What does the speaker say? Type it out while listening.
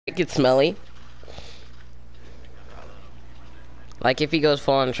It gets smelly. Like if he goes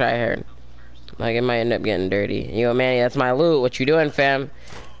full on try hard. Like it might end up getting dirty. Yo, Manny, that's my loot. What you doing, fam?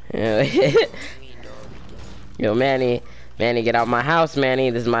 Yo, Manny, get out my house,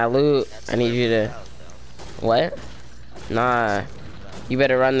 Manny. This is my loot. I need you to. What? Nah. You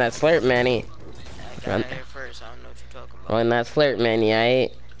better run that slurp, Manny. Run that slurp, Manny.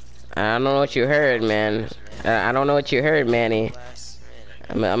 I don't know what you heard, man. I don't know what you heard, Manny.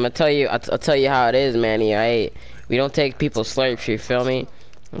 I'm gonna tell you. I'll tell you how it is, Manny. We don't take people's slurps. You feel me?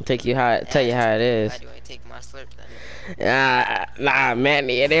 I'll tell you how it is. Why do I take my slurp then? Nah,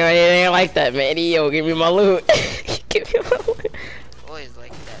 Manny. It ain't like that, Manny. Yo, give me my loot. Give me my loot. Always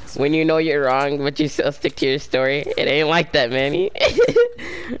like that. So When you know you're wrong, but you still stick to your story, it ain't like that, Manny.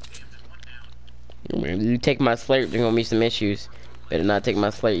 You take my slurp, there's gonna be some issues. Better not take my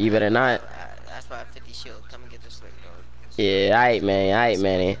slurp. You better not. that's why 50 shield. Come and get the slurp, dog. Yeah, alright, man. Alright,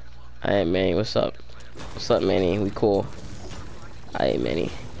 Manny. Alright, Manny. What's up? What's up, Manny? We cool. Alright,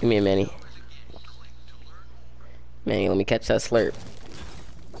 Manny. Give me a Manny. Manny, let me catch that slurp.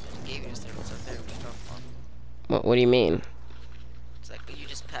 Gave you the slurp. What's up there? What you talking about? What do you mean? It's like you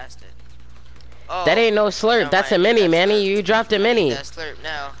just passed it. Oh, That ain't no slurp. That's a mini, Manny. You dropped a mini. That slurp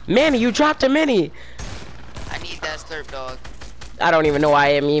now. Manny, you dropped a mini. I need that slurp, dog. I don't even know why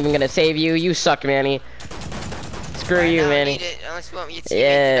I'm even gonna save you. You suck, Manny. Screw Right you, now, Manny. I need it, unless you want me to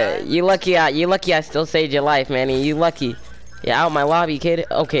Yeah, you lucky. You lucky. I still saved your life, Manny. You lucky. Yeah, out my lobby, kid.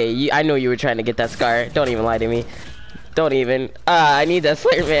 Okay, I know you were trying to get that scar. Don't even lie to me. Don't even. I need that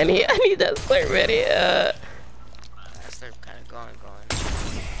slurp, Manny. I need that slurp, Manny. That slurp kind of gone.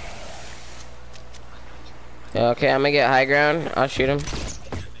 Okay, I'm gonna get high ground. I'll shoot him.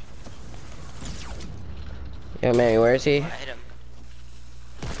 Yo, Manny, where is he? I hit him.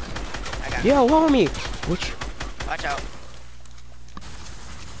 I got Yo, homie. Which? Watch out.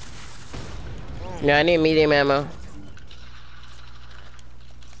 Yeah, I need medium ammo. Hey,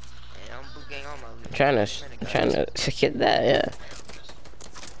 I'm boot gang on my loot. I'm trying to get that. Yeah.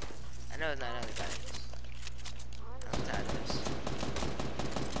 I know it's not another guy. I'm tired of this.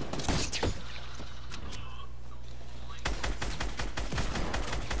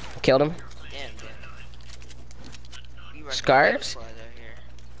 Killed him. Damn. We Scars? out here.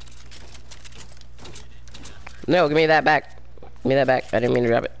 No, give me that back. Give me that back. I didn't mean to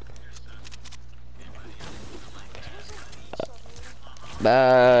drop it.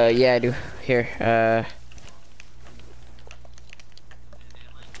 Yeah, I do. Here,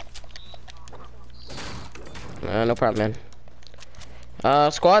 no problem,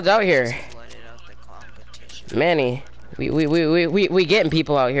 man. Squad's out here. Flooded out the competition. Manny, we getting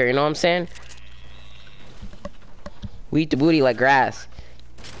people out here, you know what I'm saying? We eat the booty like grass.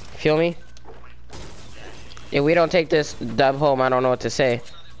 Feel me? If we don't take this dub home, I don't know what to say.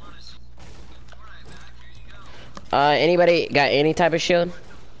 Anybody got any type of shield?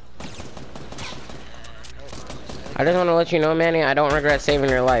 I just want to let you know, Manny, I don't regret saving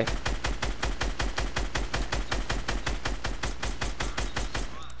your life.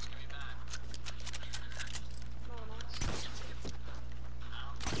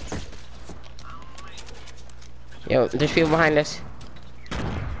 Yo, there's people behind us.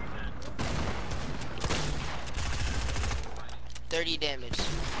 $30 damage.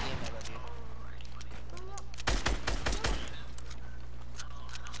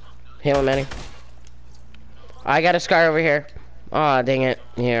 Heal him, Manny. I got a scar over here. Aw, dang it.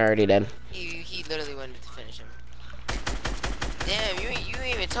 You're already dead. He literally wanted to finish him. Damn, you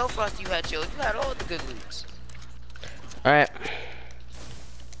ain't even told Frost you had shield. You had all the good loots. Alright.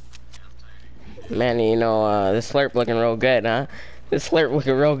 Manny, you know, this slurp looking real good, huh? This slurp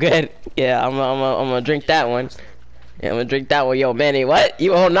looking real good. Yeah, I'm gonna drink that one. Yeah, I'm gonna drink that one. Yo, Manny, what?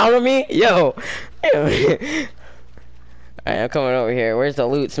 You holding on to me? Yo. Alright, I'm coming over here. Where's the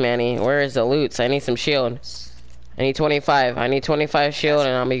loots, Manny? Where is the loots? I need some shield. I need 25. I need 25 shield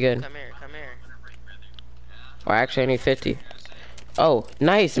and I'll be good. Come here. Or actually, I need 50. Oh,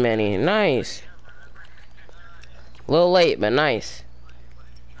 nice, Manny. Nice. A little late, but nice.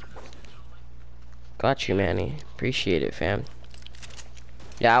 Got you, Manny. Appreciate it, fam.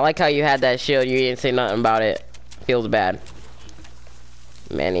 Yeah, I like how you had that shield. You didn't say nothing about it. Feels bad.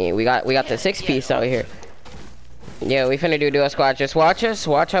 Manny, we got the 6-piece out here. Yeah, we finna do a squad. Just watch us.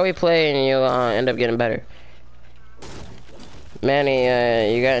 Watch how we play, and you'll end up getting better.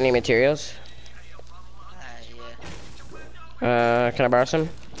 Manny, you got any materials? Yeah. Can I borrow some?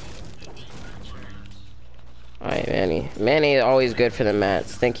 Alright, Manny. Manny is always good for the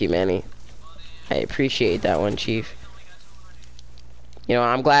mats. Thank you, Manny. I appreciate that one, Chief. You know,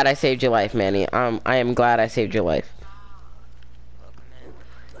 I'm glad I saved your life, Manny. I am glad I saved your life. Welcome in.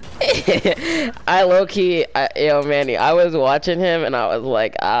 I low key, yo, Manny, I was watching him and I was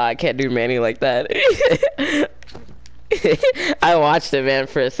like, ah, I can't do Manny like that. I watched it, man,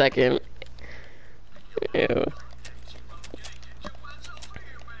 for a second. Ew.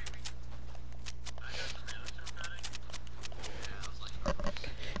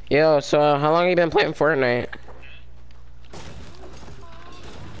 Yo, so how long have you been playing Fortnite?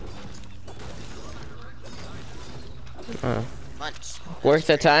 Months. Worth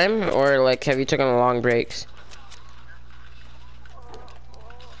the time, or like have you taken long breaks?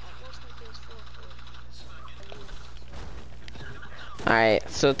 Alright,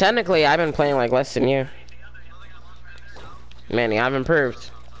 so technically I've been playing like less than you. Manny, I've improved.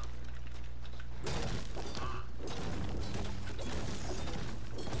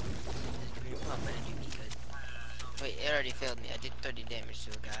 Wait, it already failed me. I did 30 damage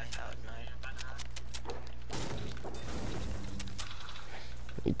to a guy. That was nice.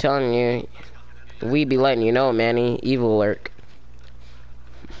 I'm telling you, we be letting you know, Manny. Evil lurk.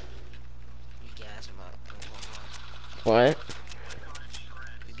 You gas him up. What?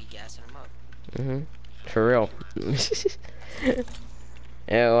 We be gassing him up. For real.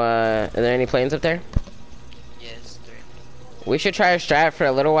 Yo, are there any planes up there? Yes, 3. We should try a strat for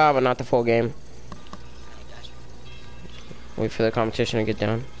a little while, but not the full game. I got you. Wait for the competition to get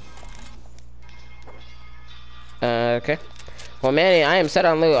down. Okay. Well, Manny, I am set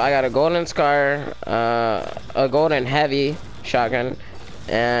on loot. I got a golden scar, a golden heavy shotgun,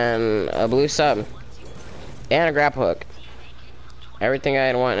 and a blue sub, and a grapple hook. Everything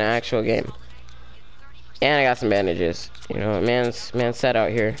I'd want in an actual game. And I got some bandages. You know, man's set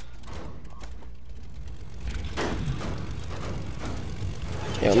out here.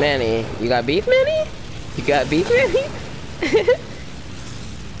 Yo, Manny, you got beef, Manny? You got beef, Manny?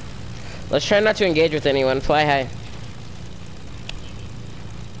 Let's try not to engage with anyone. Fly high.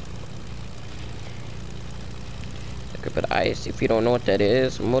 But ice, if you don't know what that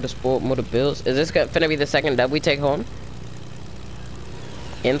is, motorsport, motor bills. Is this gonna be the second dub we take home?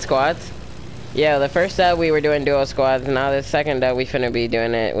 In squads? Yeah, the first dub we were doing duo squads. Now the second dub we finna be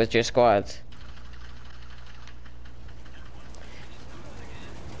doing it with just squads.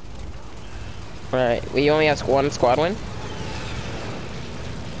 Right, we only have one squad win.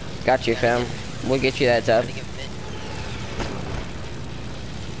 Got you, fam. We'll get you that dub.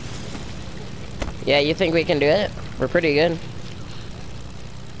 Yeah, you think we can do it? We're pretty good.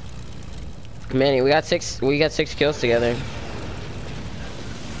 Manny, we got six kills together.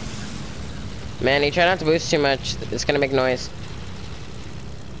 Manny, try not to boost too much. It's gonna make noise.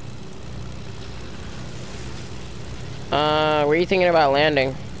 Where are you thinking about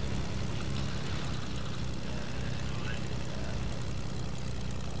landing?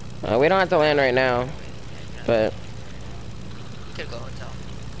 We don't have to land right now, but. Could go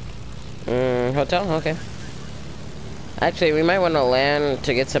hotel. Hotel? Okay. Actually, we might want to land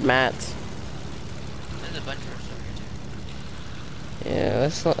to get some mats. There's a bunch of us over here. Yeah,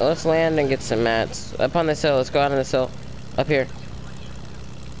 let's land and get some mats. Up on this hill, let's go out on this hill. Up here.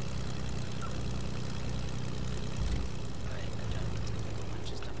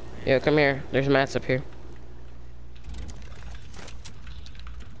 Yeah, come here. There's mats up here.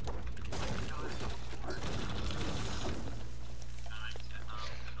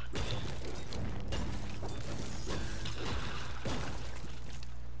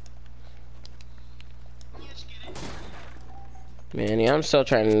 Manny, I'm still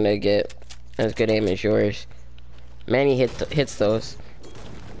trying to get as good aim as yours. Manny hits those.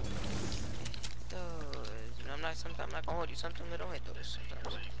 I'm not gonna hold you. Sometimes I don't hit those.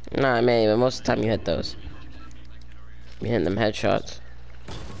 Sometimes. Nah, Manny, but most of the time you hit those. You hitting them headshots.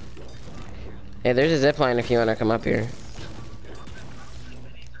 Hey, there's a zip line if you wanna come up here.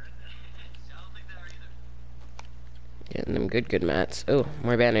 Getting them good mats. Oh,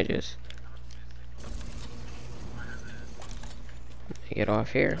 more bandages. Get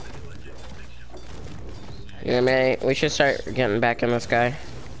off here. Yeah, man, we should start getting back in the sky.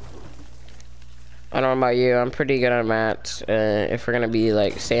 I don't know about you, I'm pretty good on mats. If we're gonna be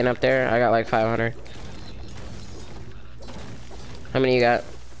like staying up there, I got like 500. How many you got?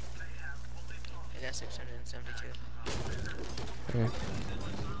 I got 672.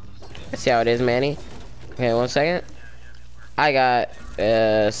 Let's see how it is, Manny. Okay, 1 second. I got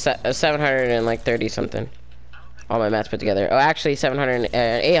 730 something. All my mats put together. Oh, actually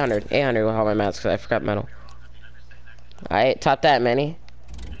 800 with all my mats because I forgot metal. Alright, top that, Manny.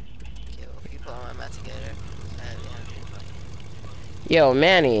 Okay, well, if you put all my mats together, I have 820. Yo,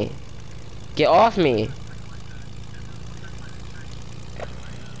 Manny. Get off me.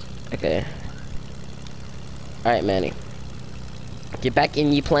 Okay. Alright, Manny. Get back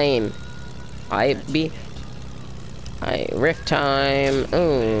in ye plane. I be. I rift time.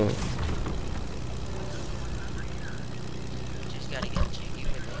 Ooh. Just gotta get you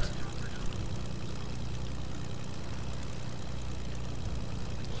with it.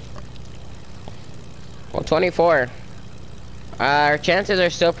 Well, 24. Our chances are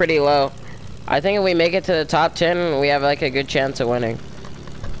still pretty low. I think if we make it to the top 10, we have like a good chance of winning.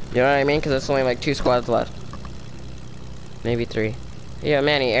 You know what I mean? Because it's only like 2 squads left. Maybe 3. Yeah,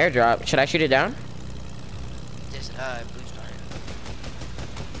 Manny, airdrop. Should I shoot it down? Just boost on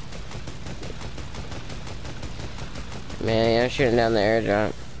it. Man, I'm shooting down the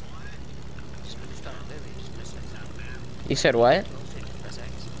airdrop. Just boost on it, literally. Just press X. You said what? Just press X.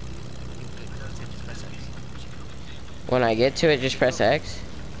 You get close to it, just press X. When I get to it, just press X?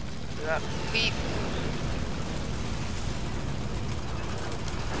 Beep.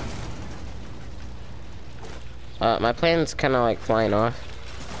 My plane's kind of like flying off.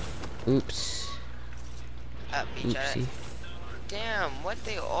 Oops. Oopsie. Damn, what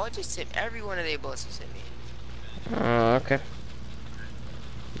they all just hit. Every one of their bullets just hit me. Oh, okay.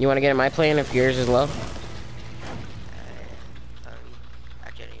 You want to get in my plane if yours is low? I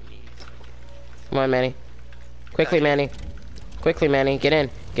can't even need it. Come on, Manny. Quickly, Manny. Quickly, Manny. Get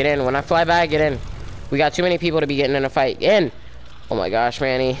in. Get in. When I fly by, get in. We got too many people to be getting in a fight. In! Oh my gosh,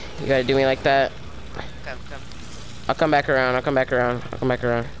 Manny. You gotta do me like that. Come. I'll come back around. I'll come back around. I'll come back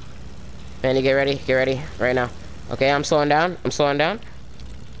around. Manny, get ready. Get ready. Right now. Okay, I'm slowing down. I'm slowing down.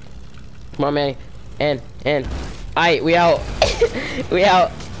 Come on, Manny. In. Aight, we out. We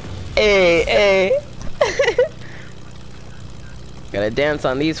out. Hey. Gotta dance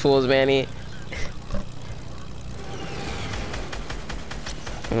on these fools, Manny.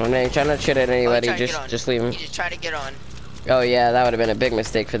 Come on, man. Try not to shit at anybody. Just leave him. You just try to get on. Oh, yeah. That would have been a big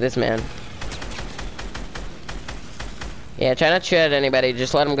mistake for this man. Yeah, try not to shoot at anybody.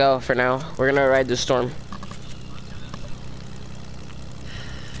 Just let him go for now. We're gonna ride the storm.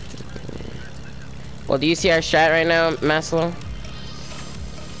 Well, do you see our strat right now, Maslow?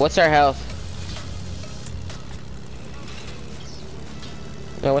 What's our health?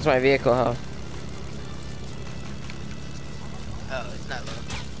 No, what's my vehicle health? Oh, it's not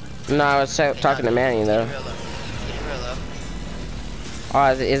low. No, I was talking to Manny, though. It's getting real low.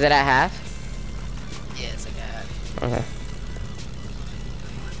 Oh, is it at half? Yeah, it's like a half. Okay.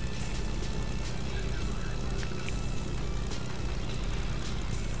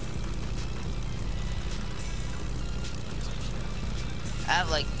 I have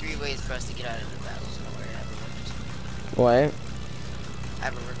like 3 ways for us to get out of the battle, so don't worry, I have a rift. What? I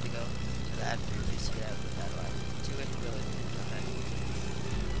have a rift to go. So I have 3 ways to get out of the battle. I have 2 ways to go and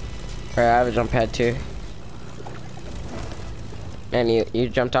 2 Alright, I have a jump pad too. Man, you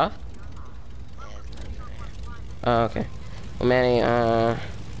jumped off? Oh, okay. Well, Manny,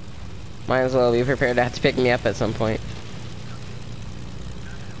 might as well be prepared to have to pick me up at some point.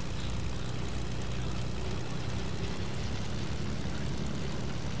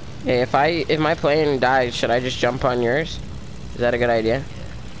 Hey, if my plane dies, should I just jump on yours? Is that a good idea? Yeah.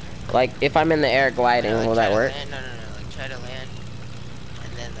 Like, if I'm in the air gliding, will that work? No. Like, try to land,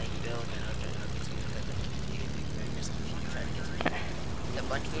 and then, like, build, and I'll try to get some good, like, you can be very risky. Try to get some good. There's a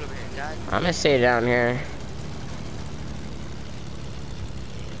bunch of loot over here. God. I'm gonna stay down here.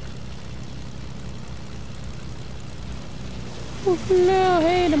 No,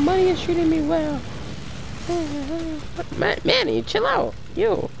 hey, the money is treating me well. Manny, chill out.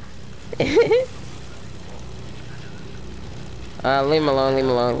 You. Leave him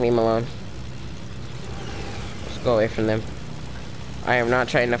alone. Let's go away from them. I am not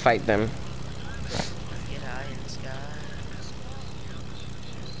trying to fight them. Get high in the sky.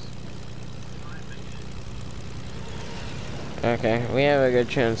 Okay, we have a good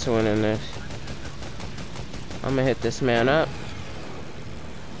chance of winning this. I'm gonna hit this man up.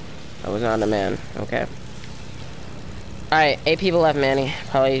 I was not a man. Okay. Alright, 8 people left, Manny.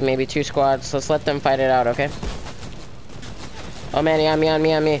 Probably maybe 2 squads. Let's let them fight it out, okay? Oh, Manny, on me.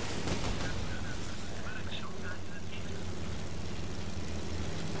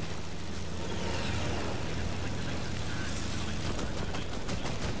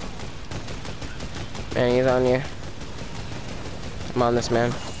 Manny's on you. I'm on this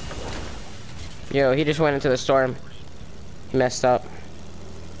man. Yo, he just went into the storm. He messed up.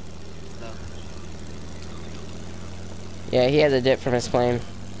 Yeah, he has a dip from his plane.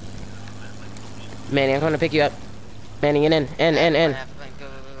 Manny, I'm going to pick you up. Manny, get in. In. Go.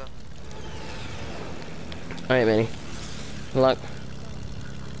 Alright, Manny. Look.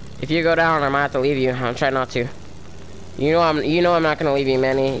 If you go down, I might have to leave you. I'm trying not to. You know I'm not gonna leave you,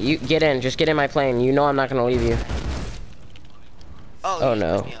 Manny. You get in. Just get in my plane. You know I'm not gonna leave you. Oh, Oh you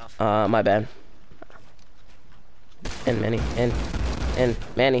just no. pissed me off. My bad. In, Manny. In.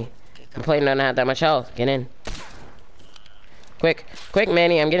 Manny. Okay, I'm come playing don't have that much health. Get in. Quick,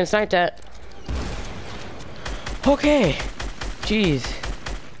 Manny. I'm getting sniped at. Okay. Jeez.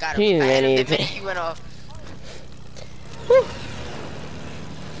 Got him. Jeez, I hit him Manny. the minute you went off. Whew.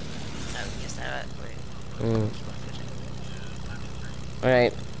 Oh, yes, wait. Mm.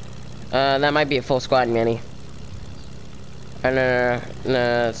 Alright. That might be a full squad, Manny. No,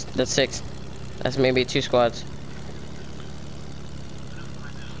 that's 6. That's maybe 2 squads.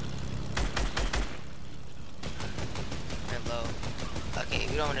 I'm low. Okay,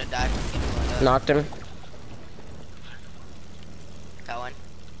 we don't want to die from getting blown up. Knocked him. Got one.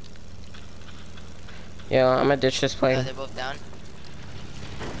 Yo, I'm gonna ditch this plane. They're both down.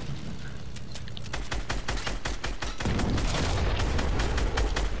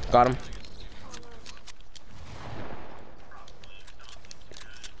 Got him.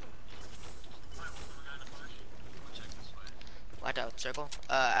 Watch out, circle.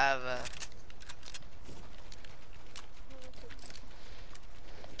 I have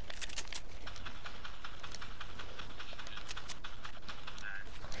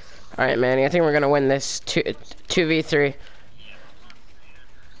Alright, Manny, I think we're gonna win this 2v3.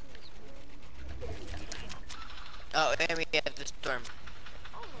 Oh, and we have the storm.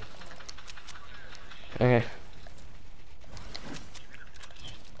 Okay.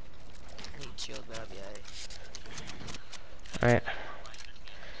 I need shield, but I'll be alright. Alright.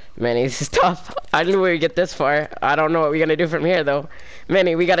 Manny, this is tough. I knew we'd get this far. I don't know what we're gonna do from here, though.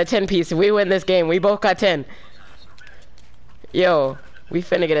 Manny, we got a 10 piece. If we win this game, we both got 10. Yo, we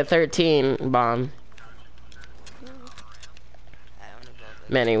finna get a 13 bomb.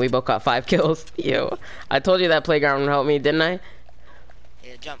 Manny, we both got 5 kills. Yo, I told you that playground would help me, didn't I?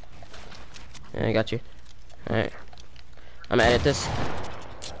 Yeah, jump. Yeah, I got you. Alright. I'm gonna edit this.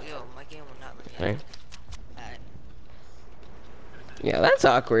 Yo, my game will not let me. Alright. Alright. Yeah, that's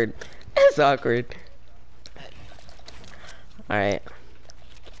awkward. That's awkward. Alright.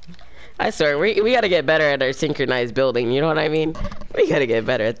 I swear, we gotta get better at our synchronized building, you know what I mean? We gotta get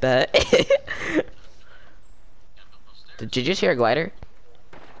better at that. Did you just hear a glider?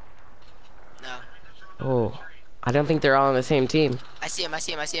 No. Oh, I don't think they're all on the same team. I see him.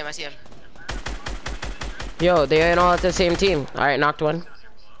 Yo, they ain't all at the same team. Alright, knocked one.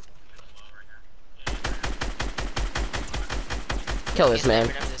 Kill this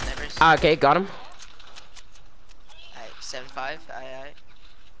man. Ah, okay, got him. Alright, 7-5. Alright.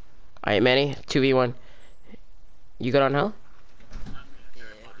 Alright, Manny, 2v1. You good on hell? Yeah,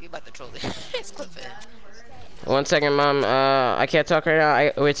 we about to troll this. It's clipping. 1 second, Mom. I can't talk right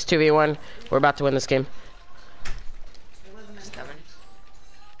now. It's 2v1. We're about to win this game. He's coming.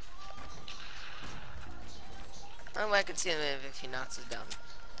 I can see him if he knocks us down.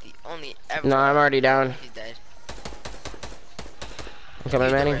 The only ever. No, I'm already down. He's dead. I'm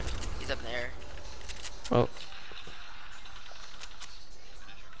coming, Manny. He's up in the air. Oh.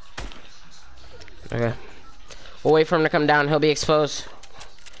 Okay. We'll wait for him to come down. He'll be exposed.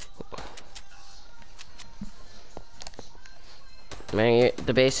 Man,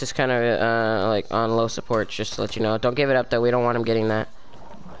 the base is kind of like on low support, just to let you know. Don't give it up though. We don't want him getting that.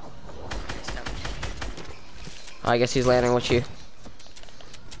 I guess he's landing with you.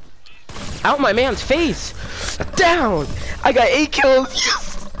 Out my man's face! Down! I got 8 kills!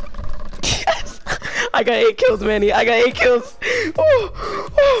 Yes! Yes! I got 8 kills, Manny. I got 8 kills!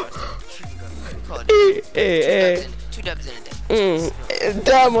 Hey. 2 dubs in a day.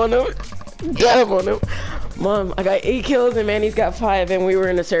 Damn on him. Damn on him. Mom, I got 8 kills and Manny's got 5 and we were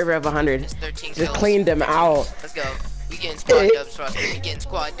in a server of 100. That's 13 Just kills. cleaned them out. Let's go. We getting squad dubs, trust me. We getting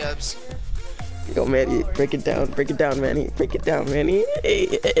squad dubs. Yo, Manny, break it down, Manny. Break it down, Manny.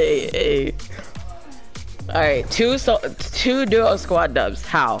 Hey. Alright, 2 duo squad dubs.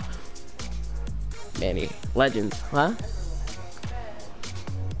 How? Manny, legends, huh?